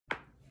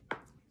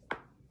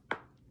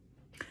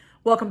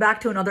Welcome back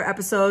to another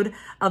episode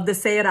of the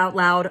Say It Out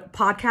Loud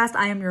podcast.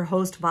 I am your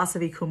host,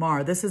 Vasavi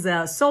Kumar. This is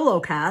a solo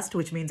cast,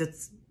 which means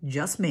it's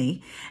just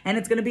me, and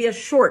it's going to be a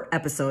short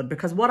episode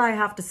because what I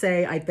have to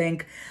say, I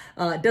think,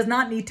 does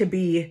not need to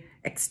be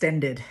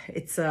extended.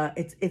 It's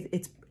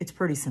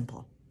pretty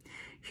simple.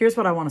 Here's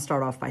what I want to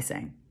start off by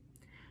saying.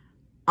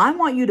 I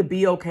want you to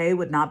be okay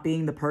with not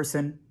being the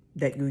person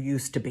that you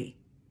used to be.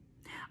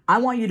 I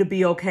want you to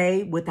be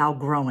okay with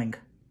outgrowing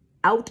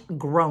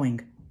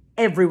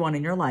everyone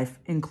in your life,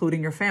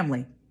 including your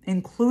family,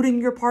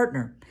 including your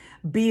partner.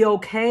 Be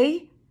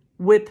okay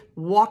with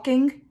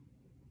walking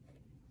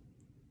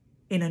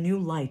in a new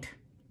light,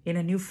 in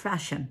a new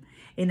fashion,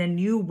 in a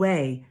new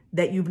way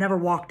that you've never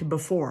walked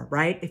before,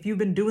 right? If you've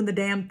been doing the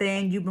damn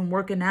thing, you've been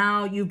working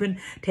out, you've been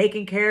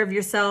taking care of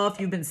yourself,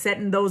 you've been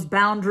setting those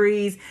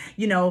boundaries,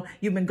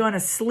 you've been going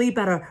to sleep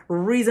at a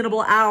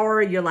reasonable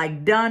hour, you're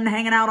like done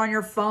hanging out on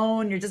your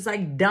phone, you're just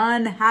like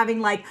done having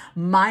like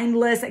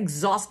mindless,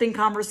 exhausting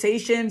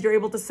conversations, you're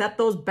able to set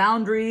those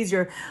boundaries,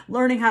 you're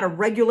learning how to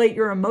regulate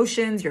your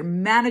emotions, you're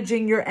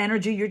managing your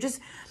energy, you've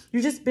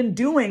just been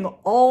doing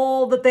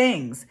all the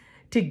things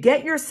to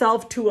get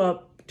yourself to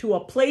a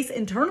place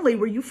internally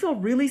where you feel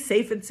really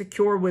safe and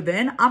secure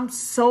within. I'm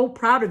so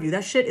proud of you.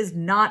 That shit is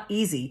not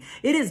easy.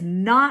 It is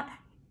not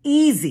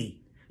easy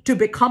to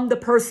become the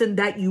person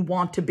that you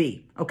want to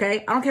be.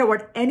 Okay. I don't care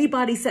what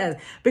anybody says,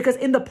 because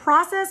in the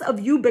process of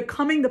you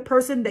becoming the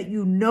person that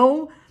you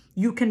know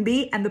you can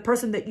be and the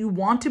person that you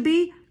want to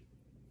be,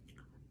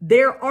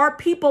 there are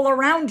people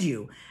around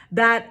you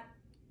that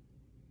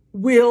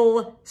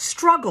will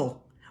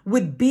struggle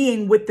with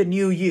being with the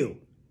new you.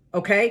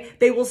 Okay,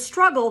 they will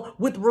struggle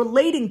with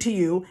relating to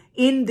you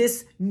in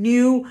this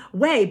new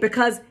way,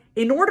 because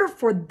in order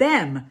for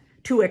them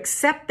to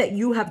accept that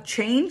you have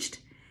changed,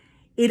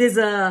 it is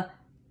a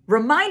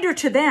reminder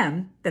to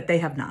them that they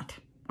have not.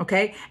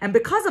 Okay, and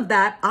because of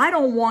that, I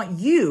don't want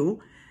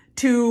you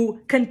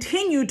to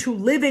continue to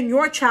live in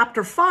your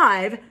chapter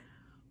 5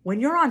 when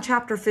you're on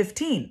chapter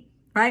 15,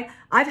 right?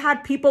 I've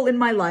had people in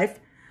my life,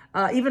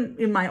 even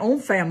in my own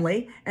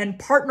family and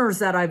partners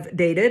that I've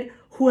dated,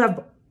 who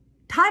have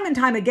time and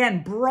time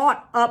again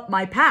brought up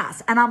my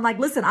past. And I'm like,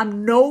 listen,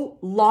 I'm no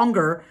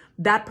longer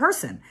that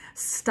person.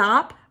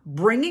 Stop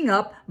bringing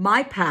up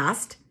my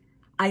past.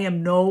 I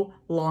am no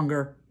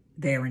longer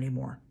there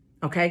anymore.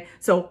 Okay.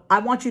 So I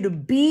want you to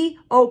be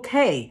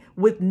okay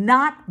with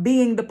not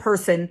being the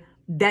person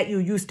that you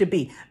used to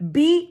be.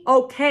 Be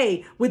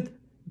okay with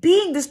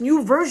being this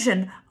new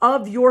version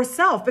of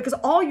yourself, because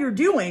all you're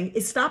doing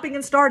is stopping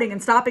and starting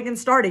and stopping and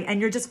starting, and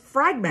you're just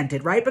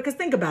fragmented, right? Because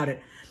think about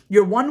it.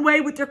 You're one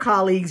way with your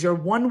colleagues, you're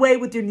one way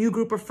with your new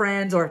group of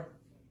friends or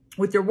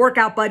with your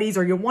workout buddies,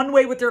 or you're one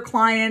way with your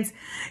clients,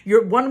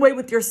 you're one way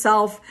with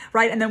yourself,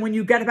 right? And then when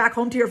you get back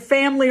home to your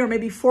family or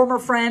maybe former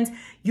friends,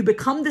 you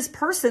become this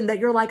person that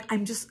you're like,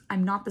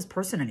 I'm not this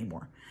person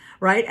anymore,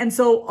 right? And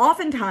so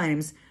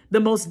oftentimes the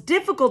most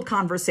difficult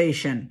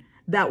conversation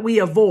that we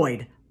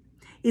avoid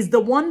is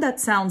the one that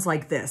sounds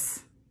like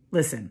this.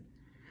 Listen,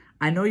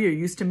 I know you're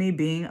used to me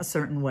being a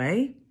certain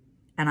way,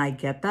 and I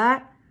get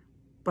that.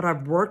 But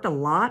I've worked a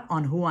lot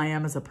on who I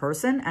am as a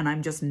person, and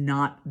I'm just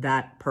not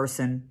that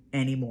person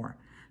anymore.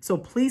 So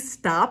please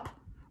stop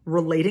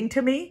relating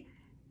to me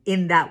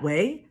in that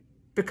way,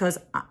 because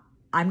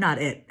I'm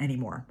not it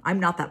anymore. I'm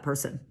not that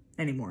person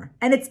anymore.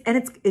 And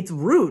it's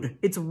rude.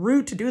 It's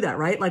rude to do that,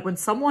 right? Like when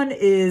someone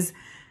is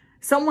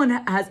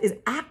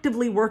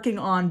actively working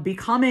on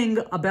becoming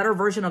a better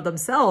version of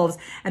themselves,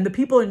 and the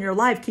people in your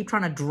life keep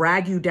trying to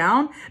drag you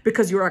down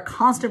because you're a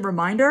constant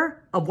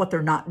reminder of what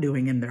they're not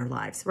doing in their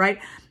lives, right?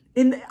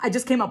 I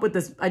just came up with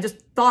this. I just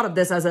thought of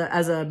this as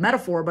a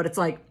metaphor, but it's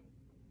like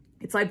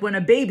when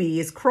a baby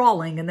is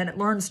crawling and then it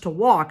learns to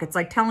walk. It's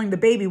like telling the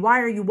baby,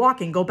 why are you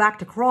walking? Go back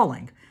to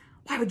crawling.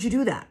 Why would you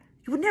do that?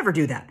 You would never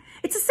do that.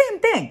 It's the same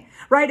thing,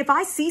 right? If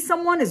I see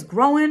someone is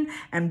growing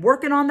and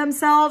working on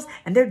themselves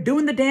and they're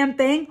doing the damn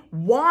thing,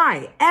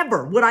 why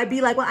ever would I be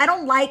like, well, I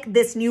don't like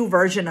this new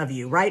version of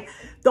you, right?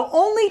 The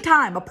only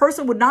time a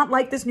person would not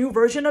like this new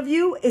version of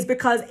you is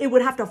because it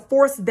would have to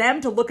force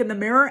them to look in the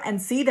mirror and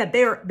see that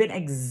they've been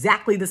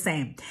exactly the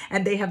same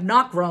and they have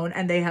not grown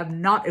and they have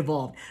not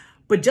evolved.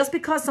 But just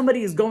because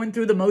somebody is going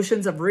through the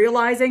motions of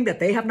realizing that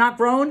they have not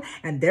grown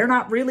and they're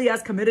not really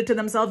as committed to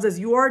themselves as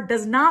you are,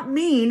 does not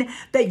mean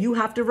that you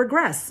have to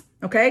regress.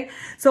 Okay.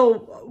 So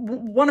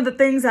one of the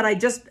things that I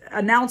just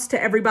announced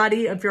to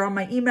everybody, if you're on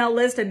my email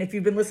list and if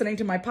you've been listening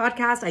to my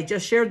podcast, I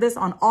just shared this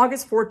on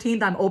August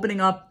 14th. I'm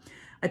opening up,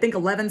 I think,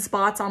 11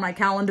 spots on my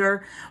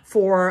calendar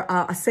for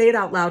a Say It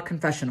Out Loud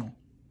confessional.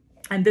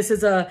 And this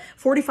is a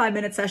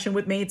 45-minute session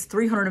with me. It's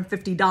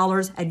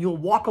 $350, and you'll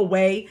walk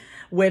away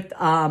with,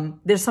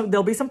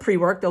 there'll be some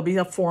pre-work. There'll be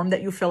a form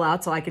that you fill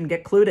out so I can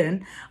get clued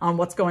in on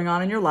what's going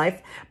on in your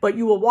life. But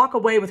you will walk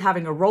away with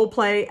having a role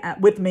play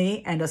with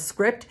me and a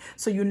script,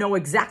 so you know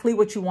exactly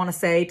what you want to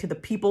say to the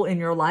people in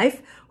your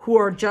life who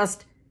are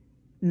just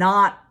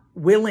not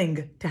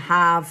willing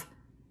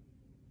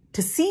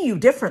to see you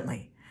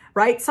differently.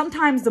 Right?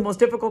 Sometimes the most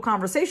difficult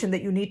conversation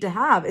that you need to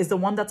have is the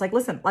one that's like,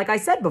 listen, like I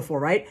said before,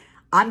 right?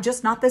 I'm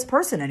just not this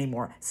person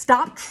anymore.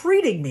 Stop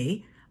treating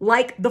me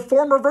like the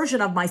former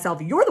version of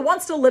myself. You're the one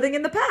still living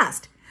in the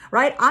past,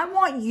 right? I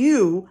want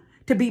you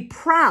to be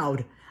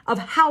proud of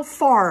how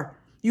far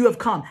you have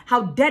come,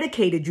 how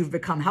dedicated you've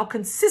become, how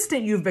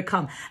consistent you've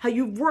become, how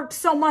you've worked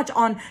so much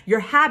on your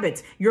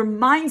habits, your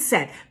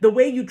mindset, the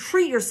way you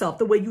treat yourself,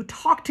 the way you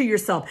talk to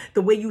yourself,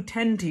 the way you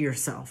tend to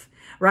yourself,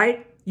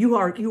 right? You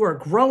are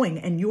growing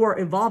and you are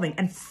evolving.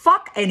 And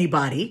fuck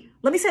anybody.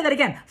 Let me say that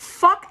again.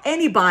 Fuck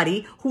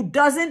anybody who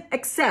doesn't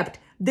accept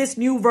this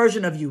new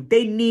version of you.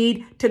 They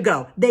need to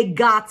go. They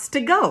gots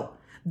to go.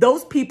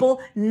 Those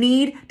people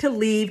need to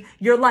leave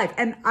your life.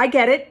 And I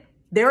get it.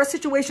 There are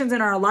situations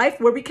in our life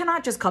where we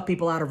cannot just cut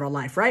people out of our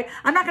life, right?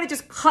 I'm not going to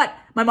just cut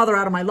my mother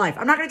out of my life.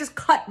 I'm not going to just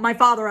cut my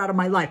father out of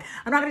my life.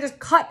 I'm not going to just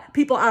cut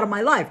people out of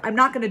my life. I'm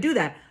not going to do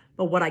that.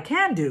 But what I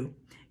can do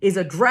is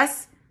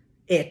address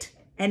it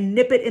and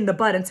nip it in the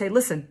bud and say,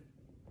 listen,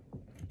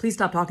 please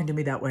stop talking to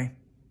me that way.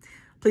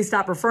 Please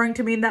stop referring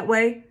to me in that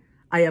way.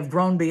 I have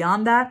grown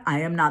beyond that.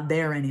 I am not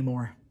there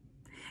anymore.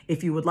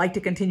 If you would like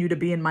to continue to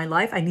be in my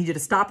life, I need you to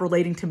stop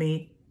relating to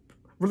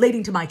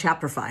my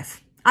chapter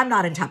 5. I'm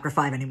not in chapter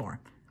 5 anymore.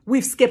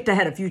 We've skipped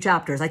ahead a few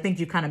chapters. I think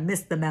you kind of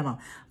missed the memo.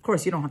 Of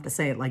course, you don't have to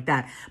say it like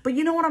that. But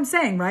you know what I'm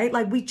saying, right?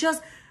 Like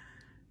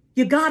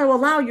you got to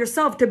allow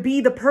yourself to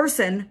be the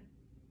person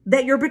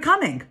that you're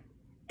becoming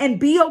and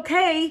be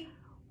okay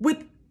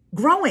with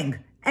growing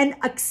and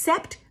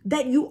accept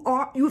that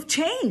you've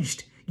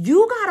changed.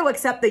 You got to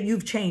accept that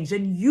you've changed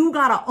and you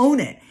got to own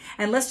it.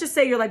 And let's just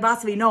say you're like,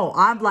 Vasavi, no,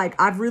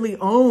 I've really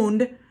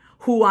owned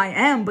who I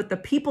am, but the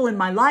people in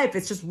my life,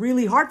 it's just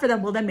really hard for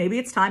them. Well, then maybe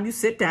it's time you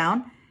sit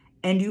down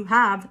and you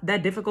have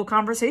that difficult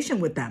conversation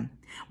with them.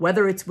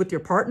 Whether it's with your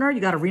partner, you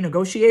got to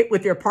renegotiate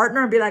with your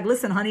partner and be like,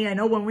 listen, honey, I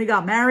know when we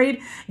got married,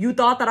 you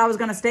thought that I was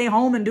going to stay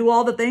home and do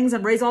all the things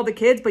and raise all the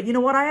kids. But you know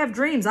what? I have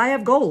dreams. I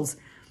have goals.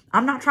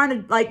 I'm not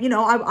trying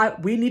to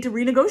we need to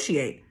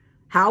renegotiate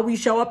how we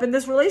show up in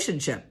this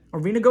relationship, or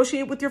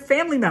renegotiate with your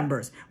family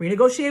members,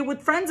 renegotiate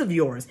with friends of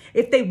yours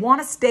if they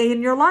want to stay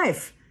in your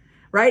life.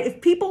 Right?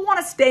 If people want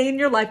to stay in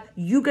your life,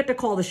 you get to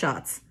call the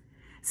shots.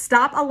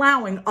 Stop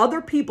allowing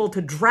other people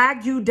to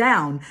drag you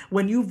down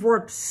when you've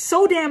worked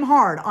so damn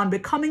hard on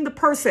becoming the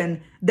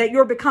person that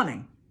you're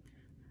becoming.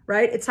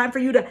 Right? It's time for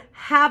you to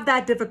have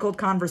that difficult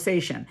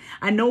conversation.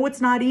 I know it's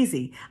not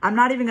easy. I'm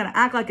not even going to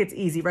act like it's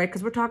easy, right?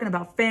 Because we're talking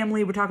about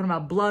family, we're talking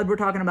about blood, we're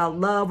talking about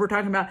love, we're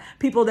talking about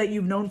people that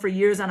you've known for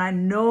years. And I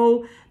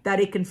know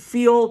that it can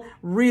feel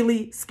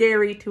really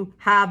scary to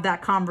have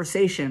that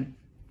conversation.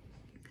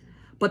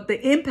 But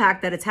the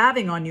impact that it's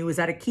having on you is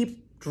that it keeps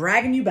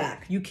dragging you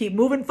back. You keep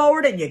moving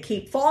forward and you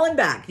keep falling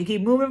back. You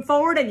keep moving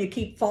forward and you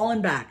keep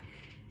falling back.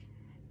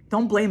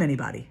 Don't blame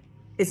anybody.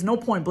 It's no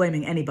point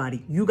blaming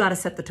anybody. You got to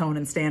set the tone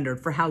and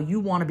standard for how you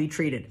want to be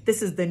treated.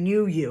 This is the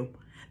new you.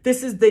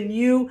 This is the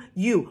new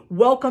you.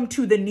 Welcome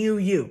to the new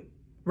you,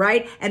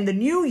 right? And the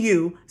new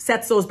you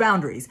sets those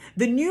boundaries.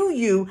 The new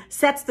you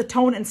sets the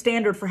tone and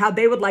standard for how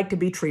they would like to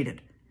be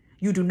treated.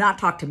 You do not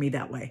talk to me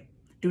that way.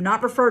 Do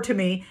not refer to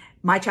me,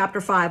 my chapter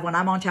 5, when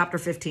I'm on chapter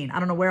 15. I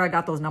don't know where I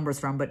got those numbers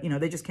from, but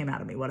they just came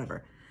out of me,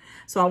 whatever.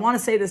 So I want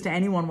to say this to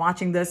anyone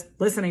watching this,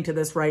 listening to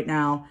this right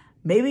now.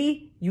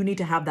 Maybe you need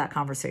to have that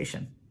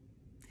conversation.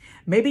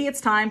 Maybe it's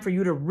time for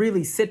you to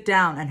really sit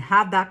down and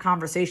have that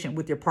conversation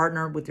with your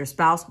partner, with your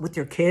spouse, with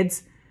your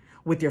kids,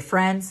 with your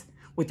friends,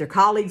 with your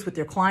colleagues, with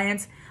your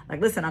clients. Like,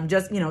 listen, I'm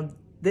just,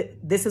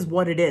 this is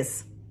what it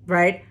is,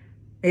 right?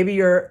 Maybe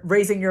you're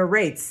raising your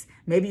rates.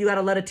 Maybe you got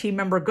to let a team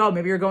member go.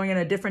 Maybe you're going in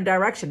a different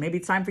direction. Maybe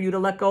it's time for you to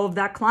let go of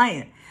that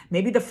client.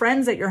 Maybe the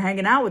friends that you're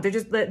hanging out with,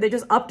 they're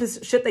just up to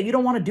shit that you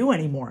don't want to do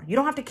anymore. You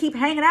don't have to keep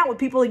hanging out with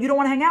people that you don't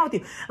want to hang out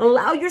with you.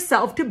 Allow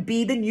yourself to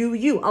be the new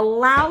you.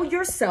 Allow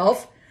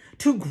yourself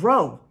to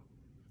grow.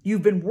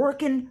 You've been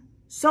working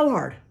so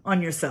hard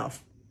on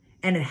yourself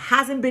and it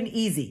hasn't been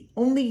easy.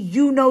 Only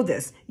you know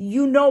this.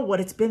 You know what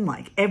it's been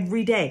like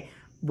every day.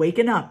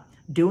 Waking up,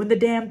 doing the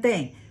damn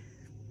thing,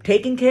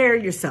 taking care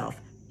of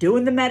yourself,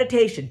 doing the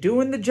meditation,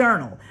 doing the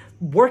journal,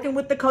 working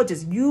with the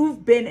coaches.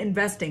 You've been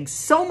investing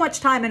so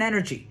much time and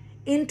energy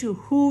into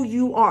who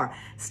you are.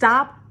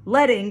 Stop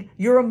letting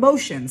your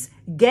emotions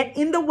get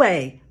in the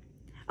way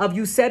of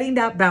you setting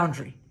that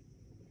boundary,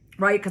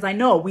 right? Because I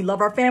know we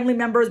love our family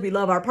members, we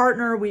love our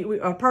partner,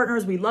 our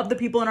partners, we love the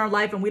people in our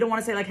life, and we don't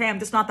want to say like, hey, I'm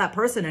just not that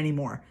person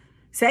anymore.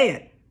 Say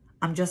it.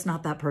 I'm just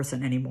not that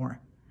person anymore.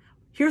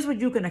 Here's what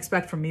you can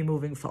expect from me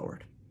moving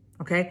forward,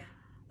 okay?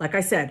 Like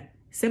I said,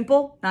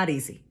 simple, not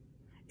easy.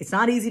 It's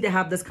not easy to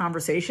have this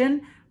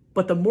conversation,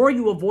 but the more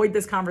you avoid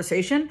this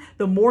conversation,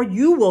 the more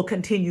you will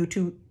continue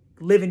to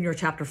live in your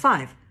chapter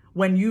 5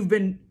 when you've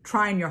been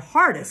trying your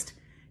hardest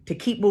to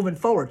keep moving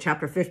forward.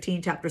 Chapter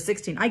 15, chapter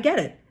 16. I get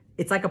it.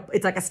 It's like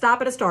a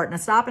stop and a start and a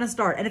stop and a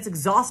start, and it's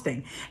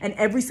exhausting. And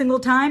every single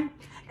time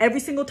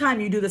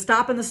you do the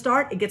stop and the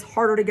start, it gets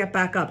harder to get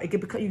back up.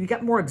 You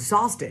get more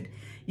exhausted.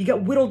 You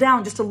get whittled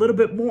down just a little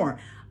bit more.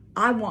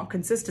 I want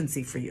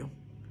consistency for you.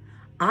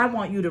 I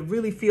want you to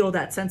really feel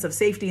that sense of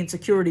safety and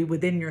security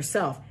within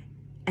yourself,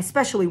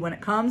 especially when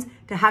it comes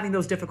to having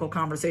those difficult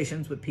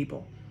conversations with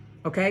people.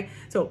 Okay?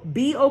 So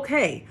be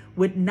okay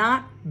with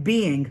not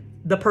being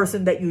the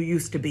person that you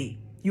used to be.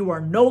 You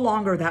are no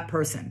longer that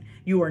person.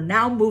 You are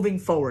now moving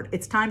forward.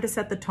 It's time to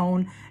set the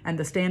tone and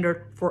the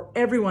standard for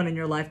everyone in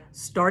your life,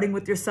 starting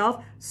with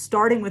yourself,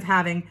 starting with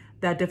having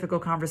that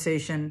difficult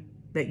conversation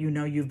that you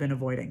know you've been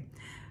avoiding.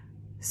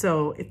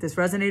 So if this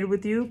resonated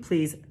with you,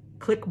 please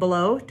click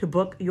below to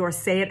book your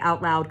Say It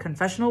Out Loud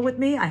confessional with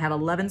me. I have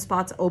 11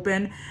 spots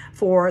open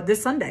for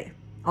this Sunday,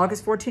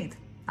 August 14th.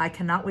 I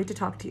cannot wait to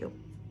talk to you.